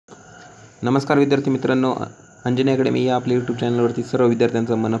नमस्कार विद्यार्थी मित्रांनो, अंजनी अकॅडमी या आपल्या यूट्यूब चॅनलवरती सर्व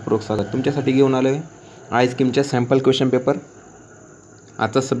विद्यार्थ्यांचं मनपूर्वक स्वागत. तुमच्यासाठी घेऊन आलो आहे आय स्कीमच्या सॅम्पल क्वेश्चन पेपर.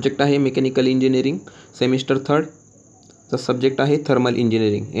 आजचा सब्जेक्ट आहे मेकॅनिकल इंजिनिअरिंग सेमिस्टर 3. चा सब्जेक्ट आहे thermal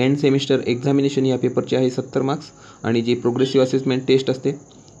engineering. End semester examination या पेपरचे आहे 70 मार्क्स आणि जी प्रोग्रेसिव्ह असेसमेंट टेस्ट असते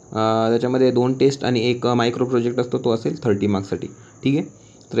त्याच्यामध्ये 2 टेस्ट आणि एक मायक्रो प्रोजेक्ट असतो, तो असेल 30 मार्क्ससाठी. ठीक आहे.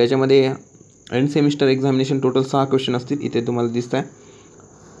 तर याच्यामध्ये end semester examination total 6 question असतील, इथे तुम्हाला दिसत आहे.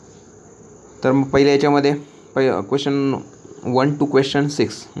 तर मग पहिल्या याच्यामध्ये क्वेश्चन 1 to क्वेश्चन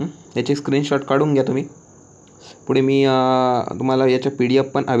 6 याचे स्क्रीनशॉट काढून घ्या तुम्ही. पुढे मी तुम्हाला याचा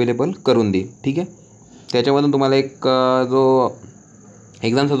PDF पण अवेलेबल करून देईल. ठीक आहे. त्याच्यामधून तुम्हाला एक जो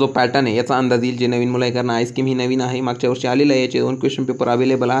एक्झामचा जो पॅटर्न आहे याचा अंदाज येईल. जे नवीन मुलं आहे, कारण आय स्कीम ही नवीन आहे, मागच्या वर्षी आलेलं आहे. याचे 2 क्वेश्चन पेपर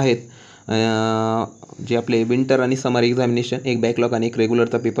अवेलेबल आहेत, जे आपले विंटर आणि समर एक्झामिनेशन, एक बॅकलॉग आणि एक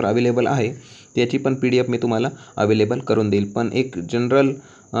रेग्युलरचा पेपर अवेलेबल आहे. त्याची पण PDF मी तुम्हाला अवेलेबल करून देईल. पण एक जनरल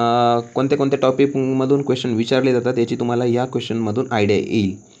कोणत्या कोणत्या टॉपिकमधून क्वेश्चन विचारले जातात याची तुम्हाला या क्वेश्चनमधून आयडिया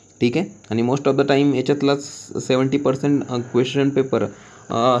येईल. ठीक आहे. आणि most of the time याच्यातलाच 70% question paper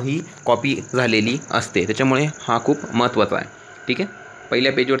he copy झालेली असते, त्याच्यामुळे हा खूप महत्त्वाचा आहे. ठीक आहे.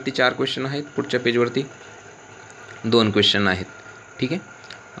 पहिल्या पेजवरती 4 क्वेश्चन आहेत, पुढच्या पेजवरती 2 क्वेश्चन आहेत. ठीक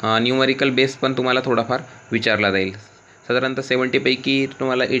आहे. न्यूमरिकल बेस पण तुम्हाला थोडाफार विचारला जाईल. साधारणतः 70 पैकी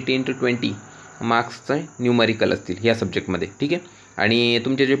तुम्हाला 18 to 20 मार्क्सचे न्यूमरिकल असतील या सब्जेक्टमध्ये. ठीक आहे. आणि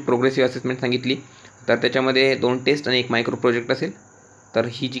तुमचे जे प्रोग्रेसिव्ह असेसमेंट सांगितली, तर त्याच्यामध्ये 2 टेस्ट आणि एक मायक्रो प्रोजेक्ट असेल. तर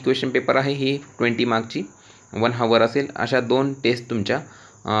ही जी क्वेश्चन पेपर आहे ही 20 मार्कची 1 hour असेल. अशा 2 टेस्ट तुमच्या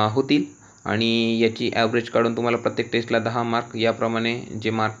होतील आणि याची ॲव्हरेज काढून तुम्हाला प्रत्येक टेस्टला 10 मार्क, याप्रमाणे जे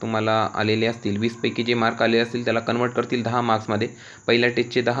मार्क तुम्हाला आलेले असतील 20 पैकी जे मार्क आलेले असतील त्याला कन्वर्ट करतील 10 मार्क्समध्ये. पहिल्या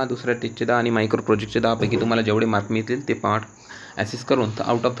टेस्टचे 10, दुसऱ्या टेस्टचे 10 आणि मायक्रो प्रोजेक्टचे 10 पैकी तुम्हाला जेवढे मार्क मिळतील ते मार्क ॲसेस करून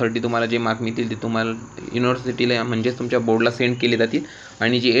आउट ऑफ 30 तुम्हाला जे मार्क मिळतील ते तुम्हाला युनिव्हर्सिटीला म्हणजेच तुमच्या बोर्डला सेंड केले जातील.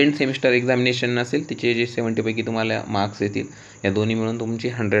 आणि जे एंड सेमिस्टर एक्झामिनेशन असेल तिचे जे 70 पैकी तुम्हाला मार्क्स येतील, या दोन्ही मिळून तुमचे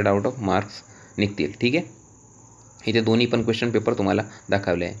 100 आउट ऑफ मार्क्स निघतील. ठीक आहे. इथे दोन्ही पण क्वेश्चन पेपर तुम्हाला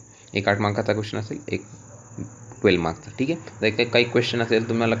दाखवले आहे. एक 8 मार्काचा क्वेश्चन असेल, एक 12 मार्क्सचा. ठीक आहे. तर काही क्वेश्चन असेल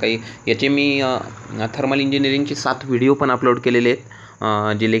तुम्हाला काही याचे मी थर्मल इंजिनिअरिंगचे 7 व्हिडिओ पण अपलोड केलेले आहेत.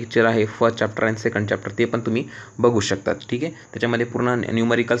 जे लेक्चर आहे फर्स्ट चॅप्टर आणि सेकंड चॅप्टर ते पण तुम्ही बघू शकतात. ठीक आहे. त्याच्यामध्ये पूर्ण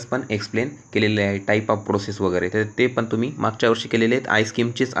न्यूमरिकल्स पण एक्सप्लेन केलेले आहे, टाईप ऑफ प्रोसेस वगैरे, तर ते पण तुम्ही मागच्या वर्षी केलेले आहेत, आय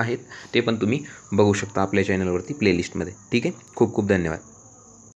स्कीमचेच आहेत, ते पण तुम्ही बघू शकता आपल्या चॅनलवरती प्लेलिस्टमध्ये. ठीक आहे. खूप खूप धन्यवाद.